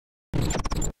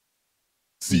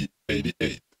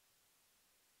C88.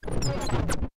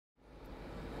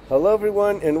 Hello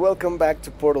everyone and welcome back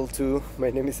to Portal 2. My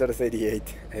name is PotatOS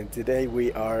and today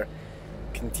we are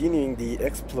continuing the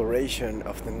exploration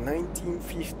of the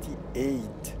 1958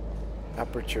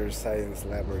 Aperture Science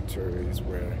laboratories,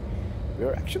 where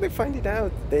we're actually finding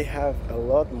out they have a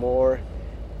lot more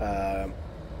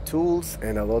tools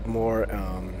and a lot more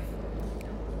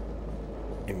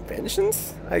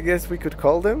inventions, I guess we could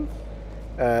call them,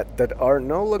 that are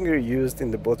no longer used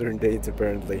in the modern days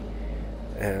apparently.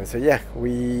 So yeah,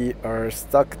 we are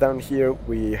stuck down here.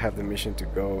 We have the mission to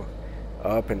go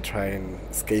up and try and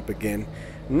escape again.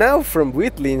 Now from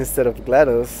Wheatley instead of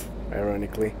GLaDOS,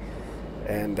 ironically.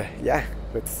 And yeah,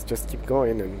 let's just keep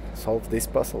going and solve these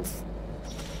puzzles.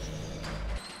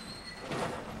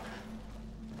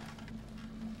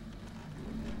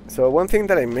 So one thing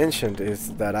that I mentioned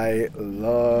is that I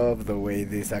love the way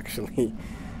this actually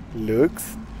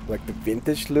looks, like the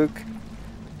vintage look.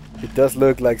 It does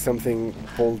look like something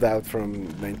pulled out from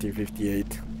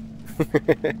 1958.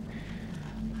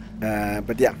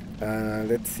 But yeah,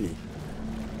 let's see.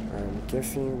 I'm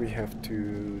guessing we have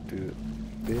to do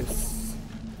this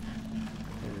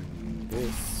and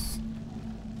this.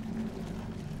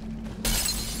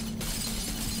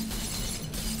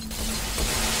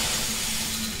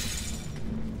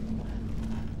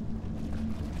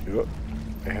 Oh,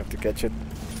 I have to catch it.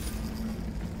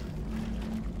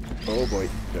 Oh boy,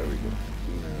 there we go.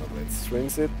 Now let's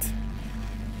rinse it.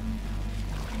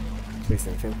 Please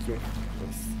and thank you.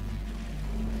 Yes.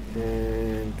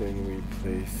 And then we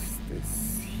place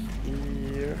this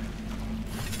here.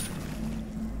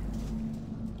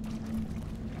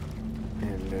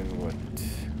 And then what?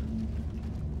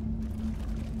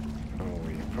 Oh,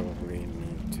 we probably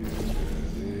need to do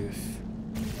this.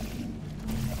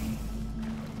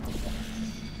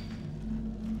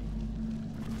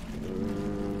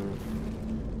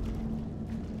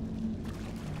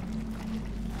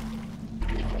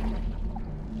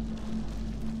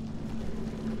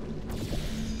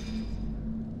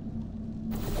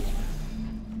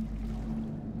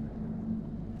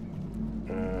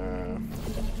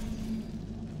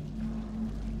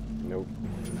 Nope.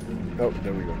 Oh,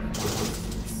 there we go.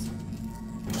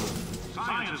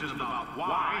 Science isn't about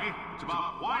why, it's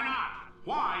about why not.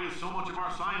 Why is so much of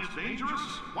our science dangerous?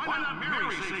 Why not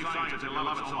marry safe science if you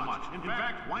love it so much? In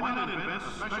fact, why not invent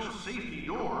a special safety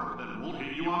door that won't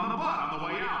hit you on the butt on the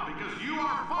way out, because you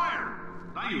are fired?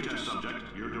 Now you test subject,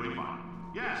 you're doing fine.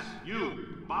 Yes,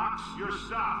 you. Box your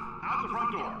stuff. Out the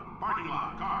front door. Parking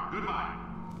lot. Car. Goodbye.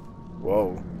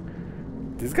 Whoa.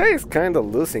 This guy is kind of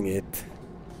losing it.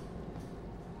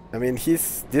 I mean,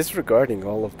 he's disregarding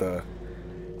all of the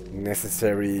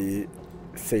necessary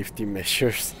safety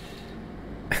measures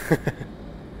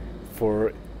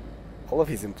for all of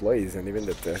his employees and even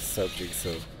the test subjects.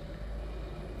 So,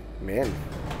 man,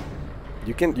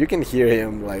 you can hear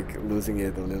him like losing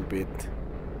it a little bit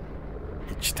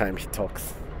each time he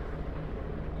talks,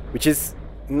 which is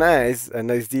nice, a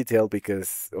nice detail,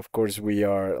 because of course we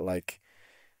are like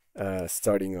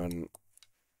starting on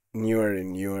newer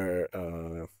and newer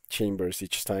chambers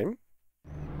each time.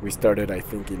 We started, I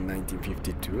think, in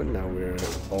 1952, and now we're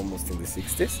almost in the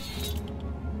 60s.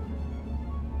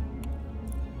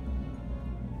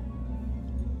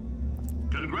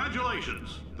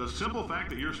 Congratulations! The simple fact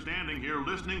that you're standing here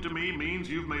listening to me means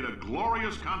you've made a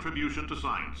glorious contribution to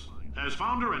science. As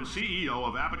founder and CEO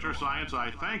of Aperture Science,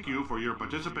 I thank you for your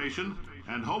participation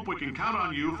and hope we can count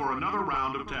on you for another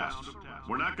round of tests.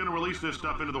 We're not going to release this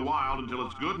stuff into the wild until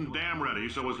it's good and damn ready,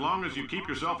 so as long as you keep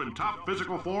yourself in top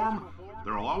physical form,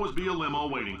 there will always be a limo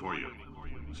waiting for you.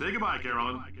 Say goodbye,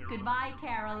 Carolyn. Goodbye,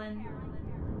 Carolyn.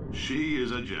 She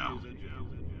is a gem.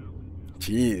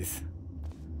 Jeez.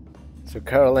 So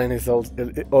Caroline is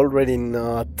already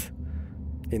not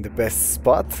in the best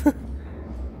spot.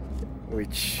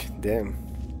 Which, damn.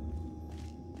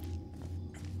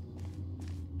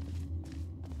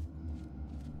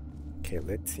 Okay,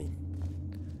 let's see.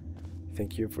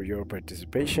 Thank you for your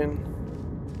participation.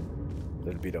 A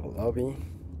little bit of a lobby.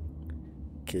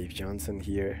 Cave Johnson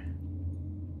here.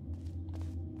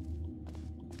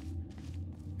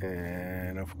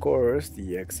 And of course,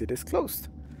 the exit is closed.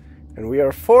 And we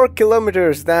are 4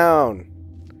 kilometers down.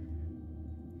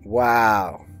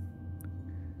 Wow.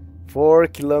 4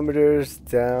 kilometers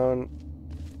down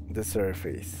the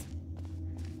surface.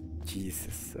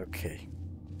 Jesus, okay.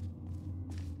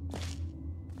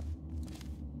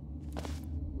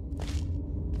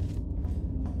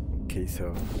 Okay,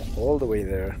 so all the way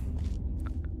there.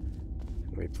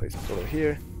 We place portal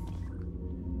here.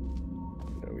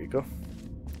 There we go.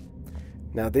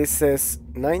 Now this says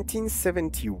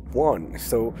 1971,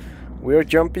 so we're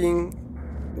jumping.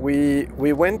 We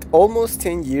went almost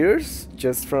 10 years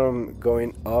just from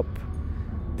going up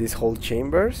these whole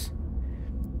chambers,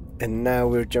 and now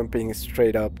we're jumping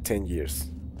straight up 10 years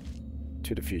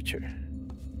to the future.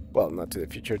 Well, not to the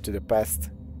future, to the past,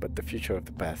 but the future of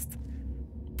the past.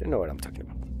 You know what I'm talking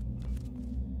about.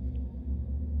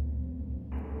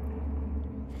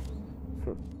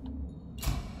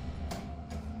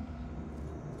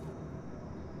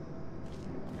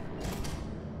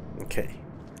 Okay.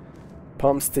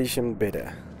 Pump station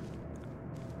beta.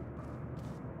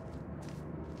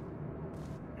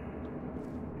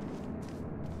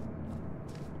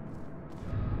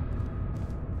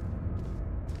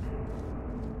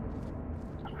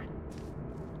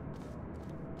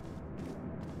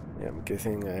 Yeah, I'm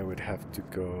guessing I would have to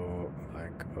go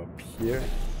like up here.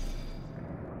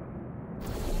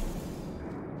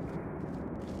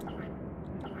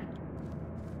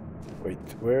 Wait,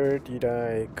 where did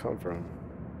I come from?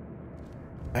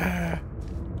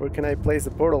 Where can I place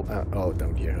the portal? Oh,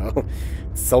 down here. Oh,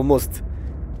 it's almost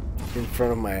in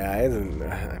front of my eyes, and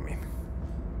I mean,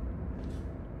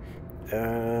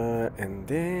 and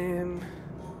then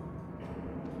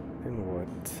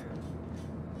what?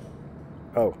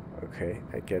 Oh, okay,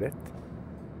 I get it.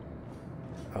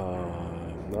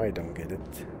 No, I don't get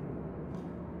it.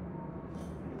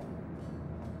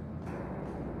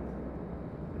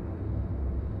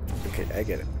 Okay, I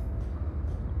get it.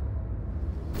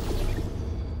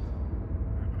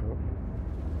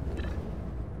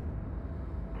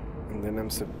 And then I'm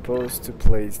supposed to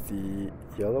place the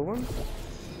yellow one.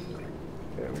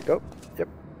 There we go. Yep.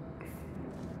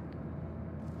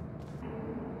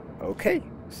 Okay,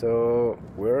 so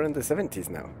we're in the 70s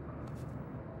now.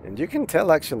 And you can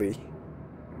tell actually,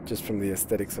 just from the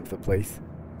aesthetics of the place.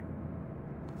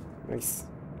 Nice.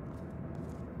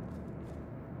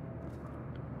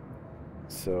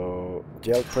 So,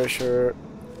 gel pressure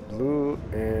blue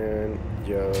and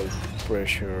gel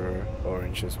pressure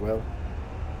orange as well.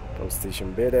 Pump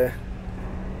station beta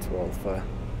to alpha.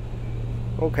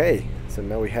 Okay, so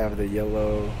now we have the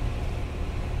yellow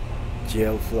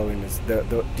gel flowing as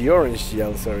the orange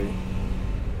gel, sorry,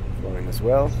 flowing as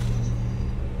well.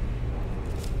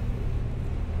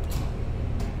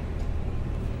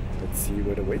 Let's see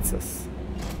what awaits us.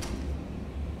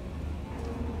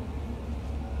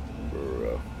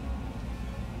 Bro.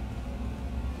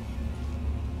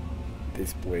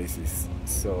 This place is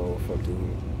so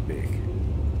fucking big.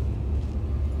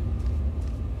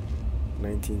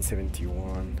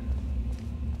 1971.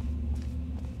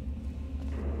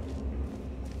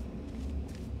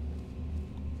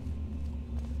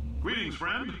 Greetings,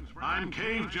 friend. I'm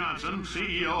Cave Johnson,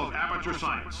 CEO of Aperture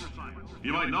Science.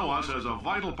 You might know us as a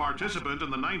vital participant in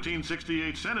the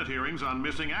 1968 Senate hearings on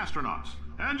missing astronauts.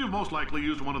 And you've most likely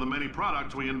used one of the many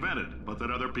products we invented, but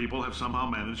that other people have somehow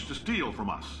managed to steal from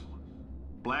us.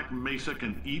 Black Mesa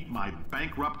can eat my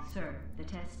bankrupt... Sir, the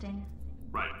testing?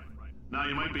 Right. Now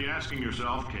you might be asking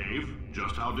yourself, Cave,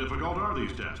 just how difficult are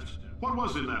these tests? What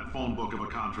was in that phone book of a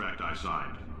contract I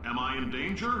signed? Am I in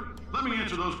danger? Let me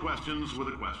answer those questions with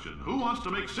a question. Who wants to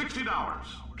make $60?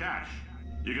 Cash.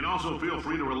 You can also feel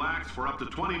free to relax for up to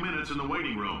 20 minutes in the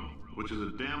waiting room, which is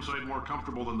a damn sight more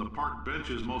comfortable than the park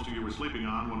benches most of you were sleeping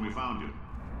on when we found you.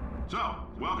 So,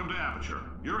 welcome to Aperture.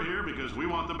 You're here because we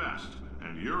want the best,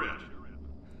 and you're it.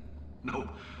 Nope.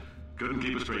 Couldn't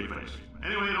keep a straight face.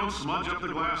 Anyway, don't smudge up the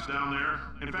glass down there.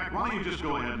 In fact, why don't you just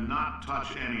go ahead and not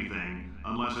touch anything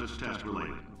unless it's test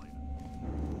related?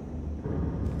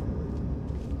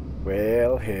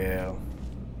 Well, hell.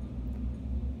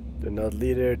 Do not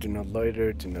litter, do not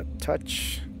loiter, do not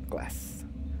touch glass.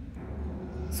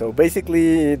 So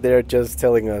basically, they're just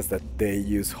telling us that they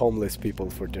use homeless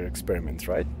people for their experiments,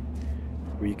 right?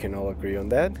 We can all agree on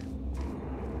that?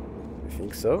 I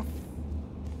think so.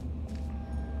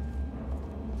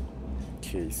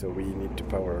 Okay, so we need to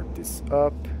power this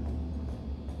up.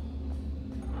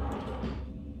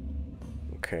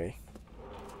 Okay.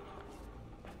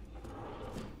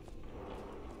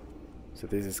 So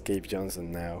this is Cave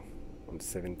Johnson now, on the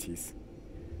 70s.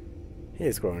 He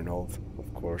is growing old,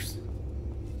 of course.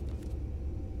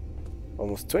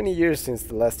 Almost 20 years since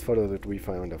the last photo that we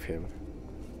found of him.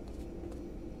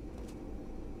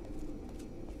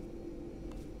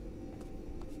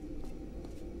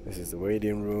 This is the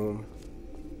waiting room.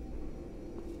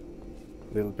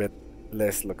 A little bit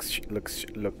less luxurious?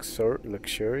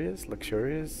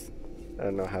 I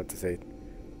don't know how to say it.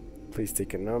 Please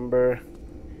take a number.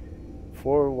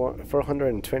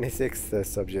 426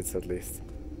 subjects at least.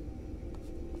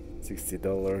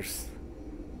 $60.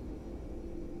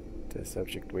 The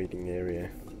subject waiting area.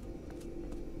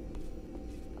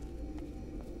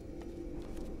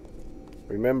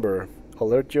 Remember,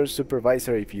 alert your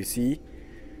supervisor if you see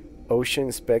Ocean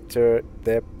Inspector,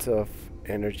 Depth of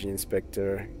Energy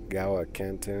Inspector, GAO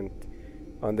Accountant,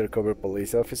 Undercover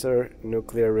Police Officer,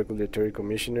 Nuclear Regulatory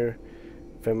Commissioner,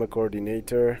 FEMA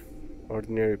Coordinator,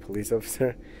 Ordinary Police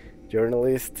Officer,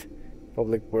 Journalist,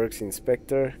 Public Works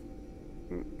Inspector,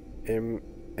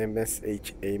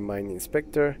 MSHA Mine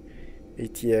Inspector,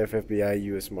 ATF, FBI,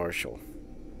 US Marshal.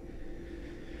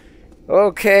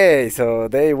 Okay, so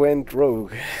they went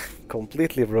rogue.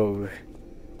 Completely rogue.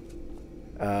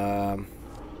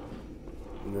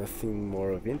 Nothing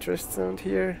more of interest around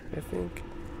here, I think.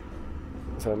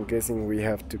 So I'm guessing we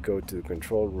have to go to the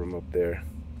control room up there.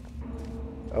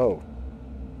 Oh.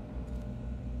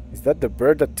 Is that the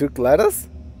bird that took GLaDOS?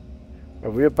 Are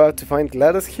we about to find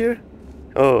GLaDOS here?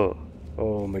 Oh.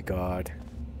 Oh my god.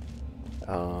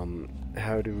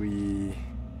 How do we...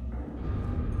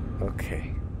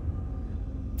 Okay.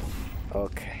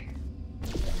 Okay.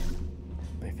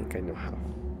 I think I know how.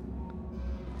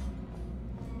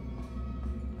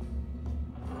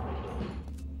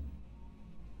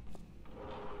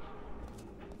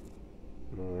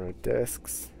 More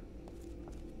desks.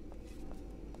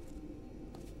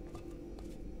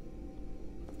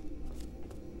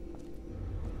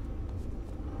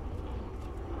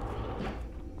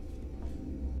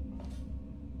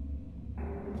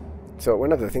 So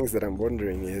one of the things that I'm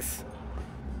wondering is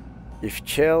if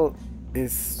Chell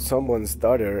is someone's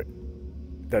daughter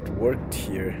that worked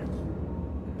here,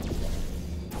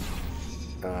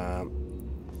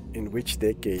 in which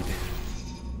decade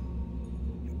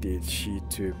did she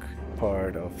took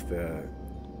part of the,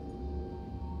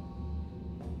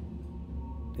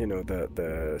 you know,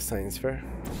 the science fair?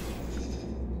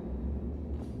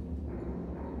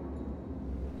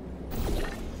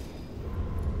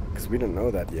 Because we don't know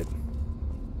that yet.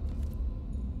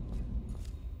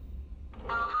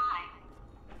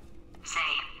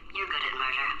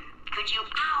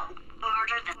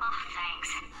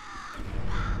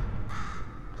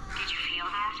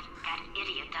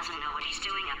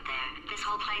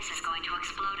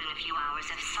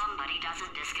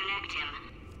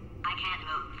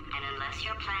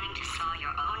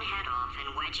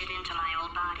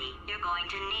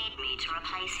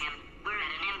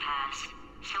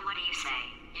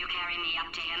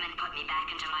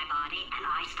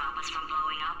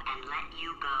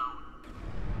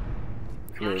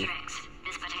 No tricks.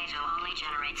 This potato only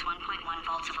generates 1.1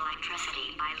 volts of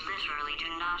electricity. I literally do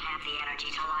not have the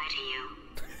energy to lie to you.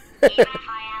 Even if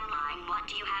I am lying, what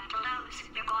do you have to lose?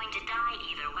 You're going to die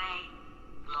either way.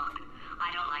 Look, I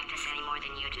don't like this any more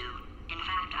than you do. In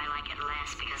fact, I like it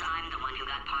less because I'm the one who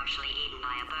got partially eaten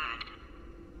by a bird.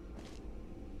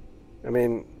 I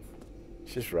mean,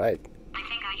 she's right. I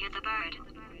think I hear the bird.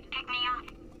 Pick me up.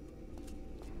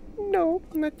 No,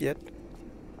 not yet.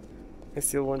 I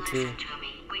still want to... Listen to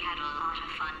me. We had a lot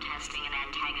of fun testing and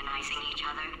antagonizing each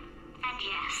other. And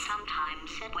yes,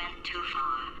 sometimes it went too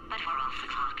far. But we're off the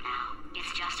clock now.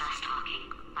 It's just us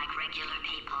talking, like regular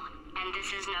people. And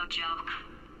this is no joke.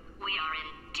 We are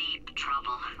in deep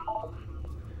trouble.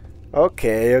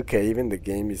 Okay, okay, even the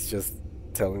game is just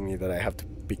telling me that I have to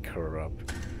pick her up.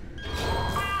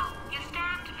 Ow! You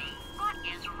stabbed me! What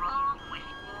is wrong with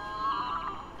you?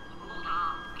 Hold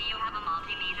on. Do you have a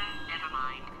multimeter? Never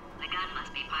mind. The gun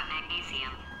must be part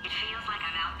magnesium. It feels like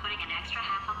I'm outputting an extra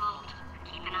half a volt.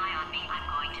 Keep an eye on me. I'm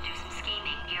going to do some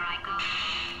scheming. Here I go.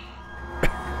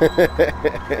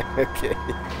 Okay.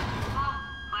 Oh,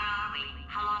 where are we?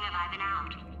 How long have I been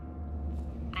out?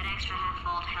 That extra half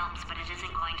volt helps, but it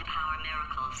isn't going to power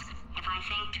miracles. If I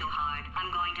think too hard, I'm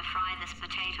going to fry this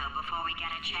potato before we get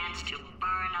a chance to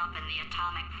burn up in the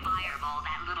atomic fireball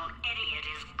that little idiot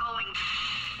is going.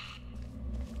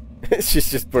 She's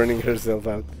just burning herself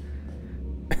out.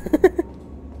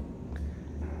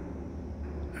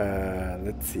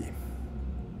 Let's see.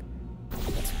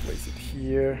 Let's place it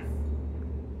here.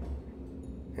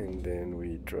 And then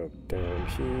we drop down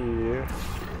here.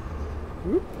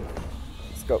 Whoop.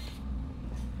 Let's go.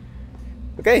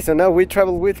 Okay, so now we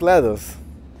travel with GLaDOS.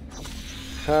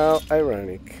 How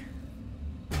ironic.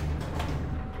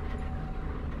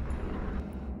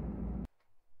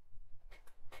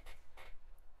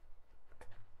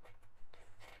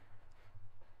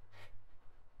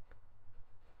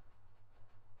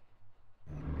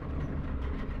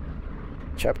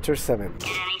 Chapter 7. Did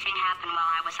anything happen while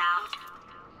I was out?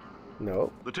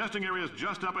 No. The testing area is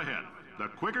just up ahead. The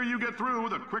quicker you get through,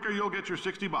 the quicker you'll get your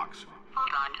 60 bucks. Hold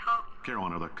on, who?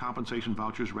 Caroline, are the compensation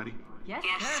vouchers ready? Yes,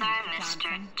 sir, Mr.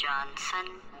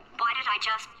 Johnson. Why did I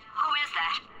just... Who is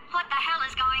that? What the hell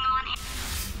is going on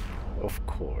here? Of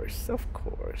course, of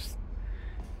course.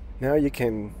 Now you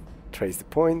can trace the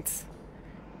points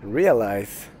and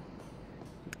realize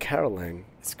that Caroline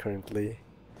is currently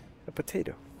a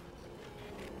potato.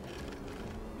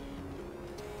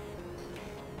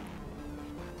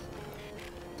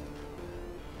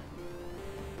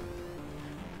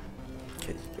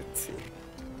 Okay, let's see.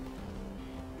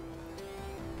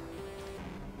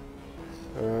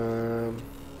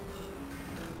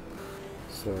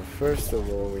 So first of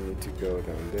all, we need to go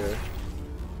down there.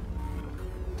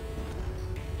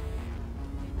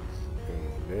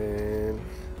 And then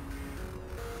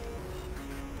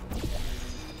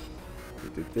we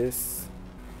do this.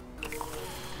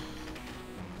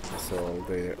 So all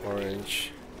the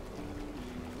orange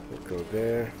will go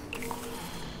there.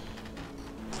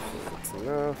 That's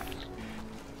enough.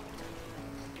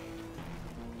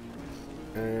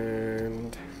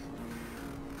 And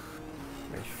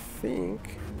I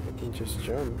think I can just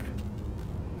jump.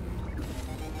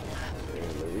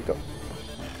 And there we go.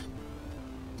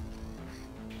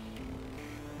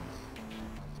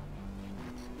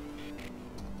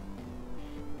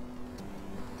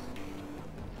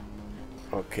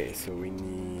 Okay, so we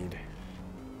need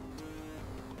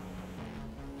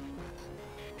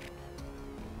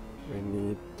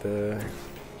the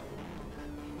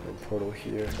portal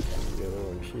here, and the other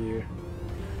one here.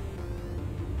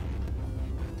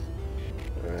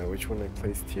 Which one I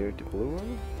placed here? The blue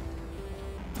one?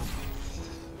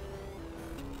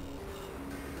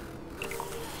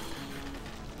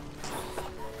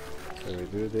 So we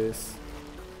do this.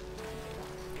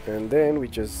 And then we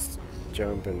just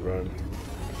jump and run.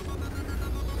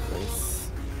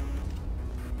 Nice.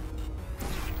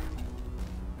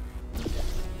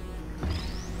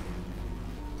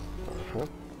 Uh-huh.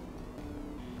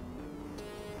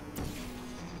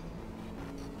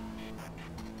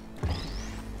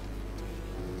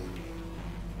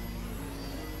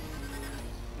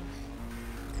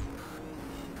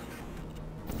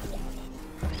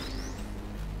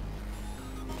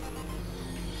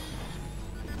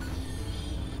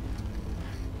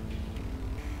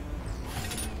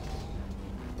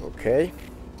 Okay.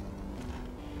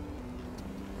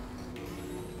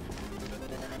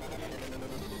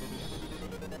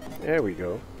 There we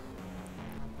go.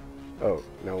 Oh,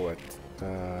 now what?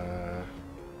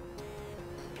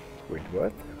 Wait,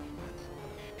 what?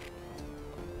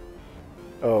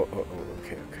 Oh,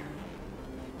 okay.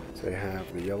 So I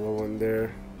have the yellow one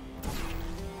there.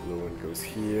 Blue one goes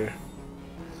here.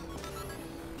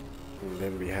 And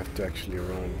then we have to actually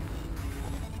run.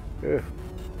 Ugh.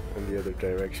 In the other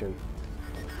direction.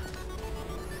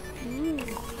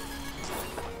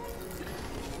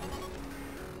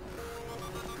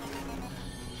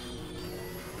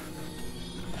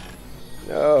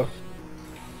 No.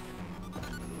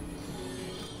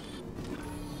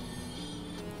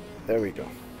 There we go.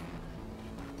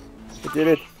 We did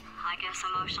it. I guess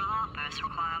emotional outbursts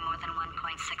require more than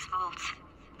 1.6 volts.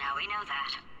 Now we know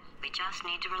that. We just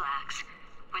need to relax.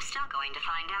 We're still going to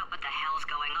find out what the hell's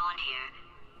going on here.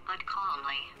 But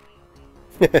calmly.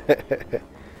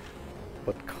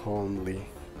 But calmly.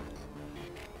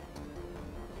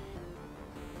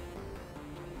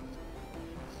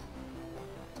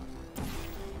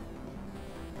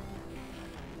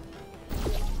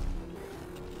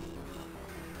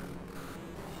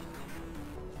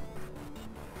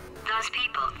 Those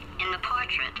people in the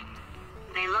portrait,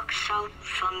 they look so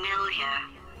familiar.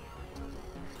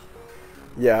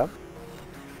 Yeah.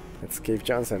 That's Cave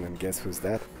Johnson, and guess who's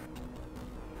that?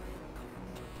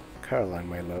 Caroline,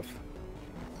 my love.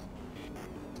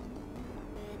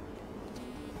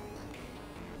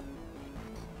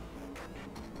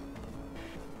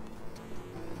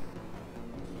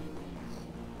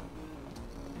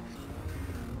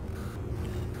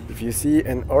 If you see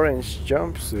an orange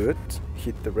jumpsuit,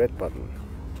 hit the red button.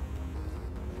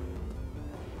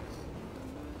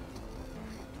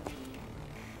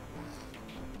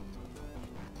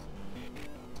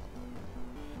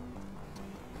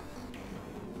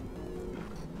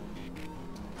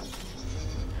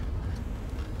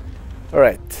 All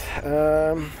right,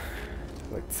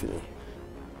 let's see.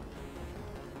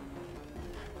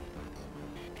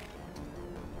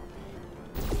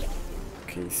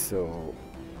 Okay, so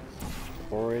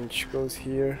orange goes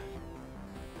here.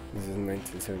 This is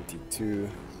 1972.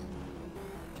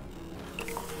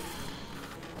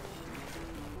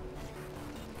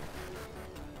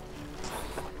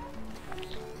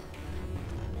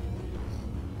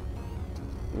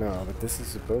 No, but this is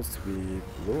supposed to be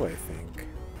blue, I think.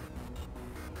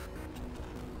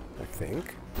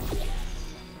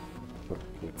 Oh,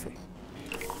 let's see.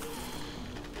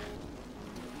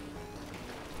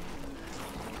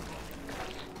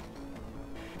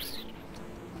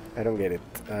 I don't get it.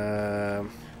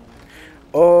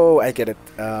 Oh, I get it.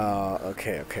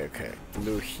 Okay.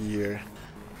 Blue here.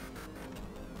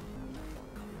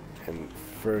 And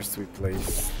first we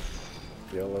place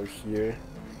yellow here.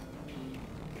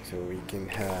 So we can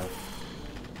have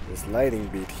this lighting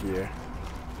bit here.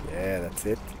 Yeah, that's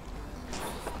it.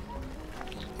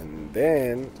 And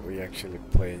then we actually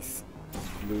place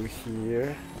blue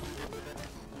here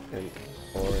and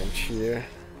orange here.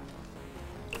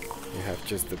 You have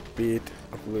just a bit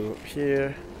of blue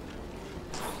here.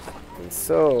 And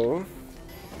so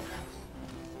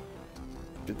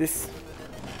do this.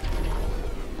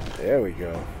 There we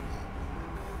go.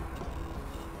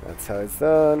 That's how it's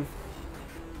done.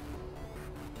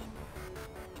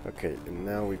 Okay, and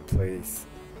now we place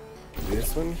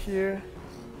this one here,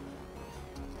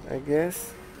 I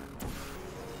guess.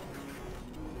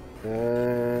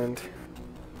 And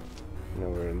now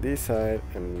we're on this side,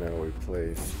 and now we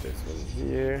place this one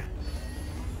here.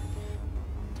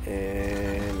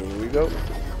 And here we go.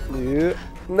 Yeah.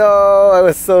 No, I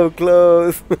was so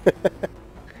close.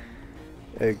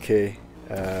 Okay.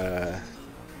 I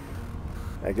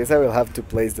guess I will have to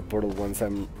place the portal once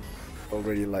I'm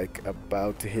already like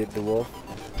about to hit the wall.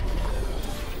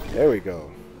 There we go.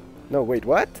 No, wait,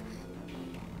 what?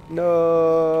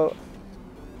 No.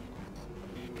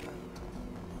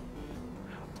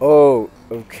 Oh,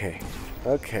 okay.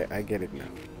 Okay, I get it now.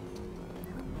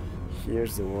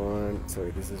 Here's the one.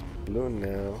 So this is blue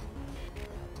now.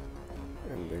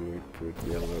 And then we put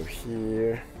yellow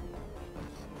here.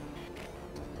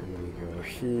 And we go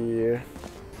here.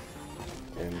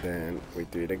 And then we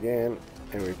do it again.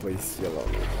 And we place yellow.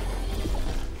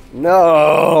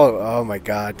 No! Oh my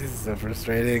god, this is so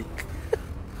frustrating.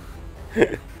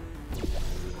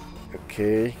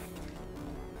 Okay.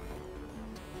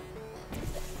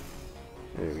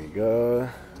 There we go.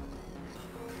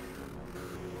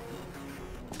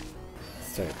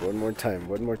 Let's try it one more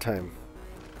time.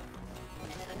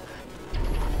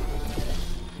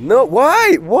 No,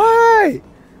 why? Why?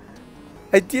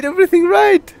 I did everything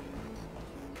right.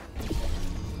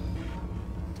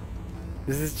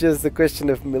 This is just a question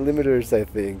of millimeters, I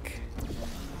think.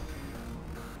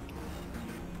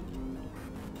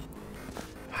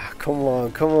 Come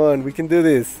on, we can do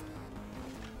this.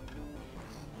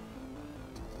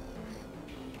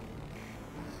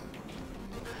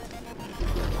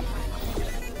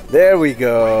 There we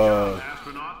go.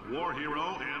 Astronaut, war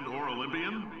hero, and/or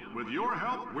Olympian. With your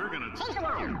help, we're gonna change the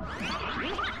world.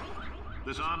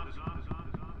 This on?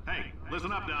 Hey,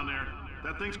 listen up down there.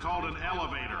 That thing's called an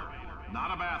elevator,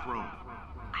 not a bathroom.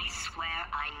 I swear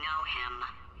I know him.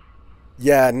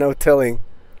 Yeah, no telling.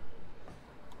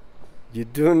 You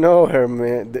do know her,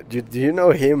 man. Do you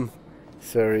know him?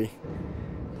 Sorry.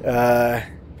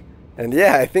 And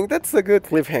yeah, I think that's a good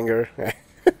cliffhanger.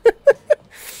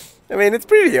 I mean, it's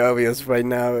pretty obvious right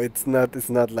now. It's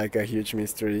not like a huge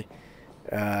mystery.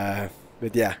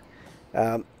 But yeah.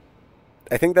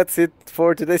 I think that's it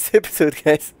for today's episode,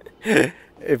 guys.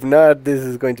 If not, this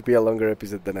is going to be a longer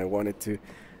episode than I wanted to.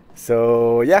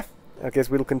 So yeah, I guess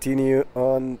we'll continue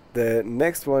on the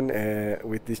next one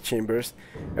with these chambers.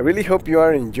 I really hope you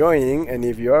are enjoying, and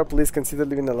if you are, please consider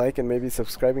leaving a like and maybe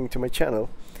subscribing to my channel.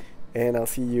 And I'll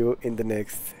see you in the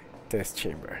next test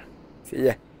chamber. See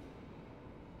ya.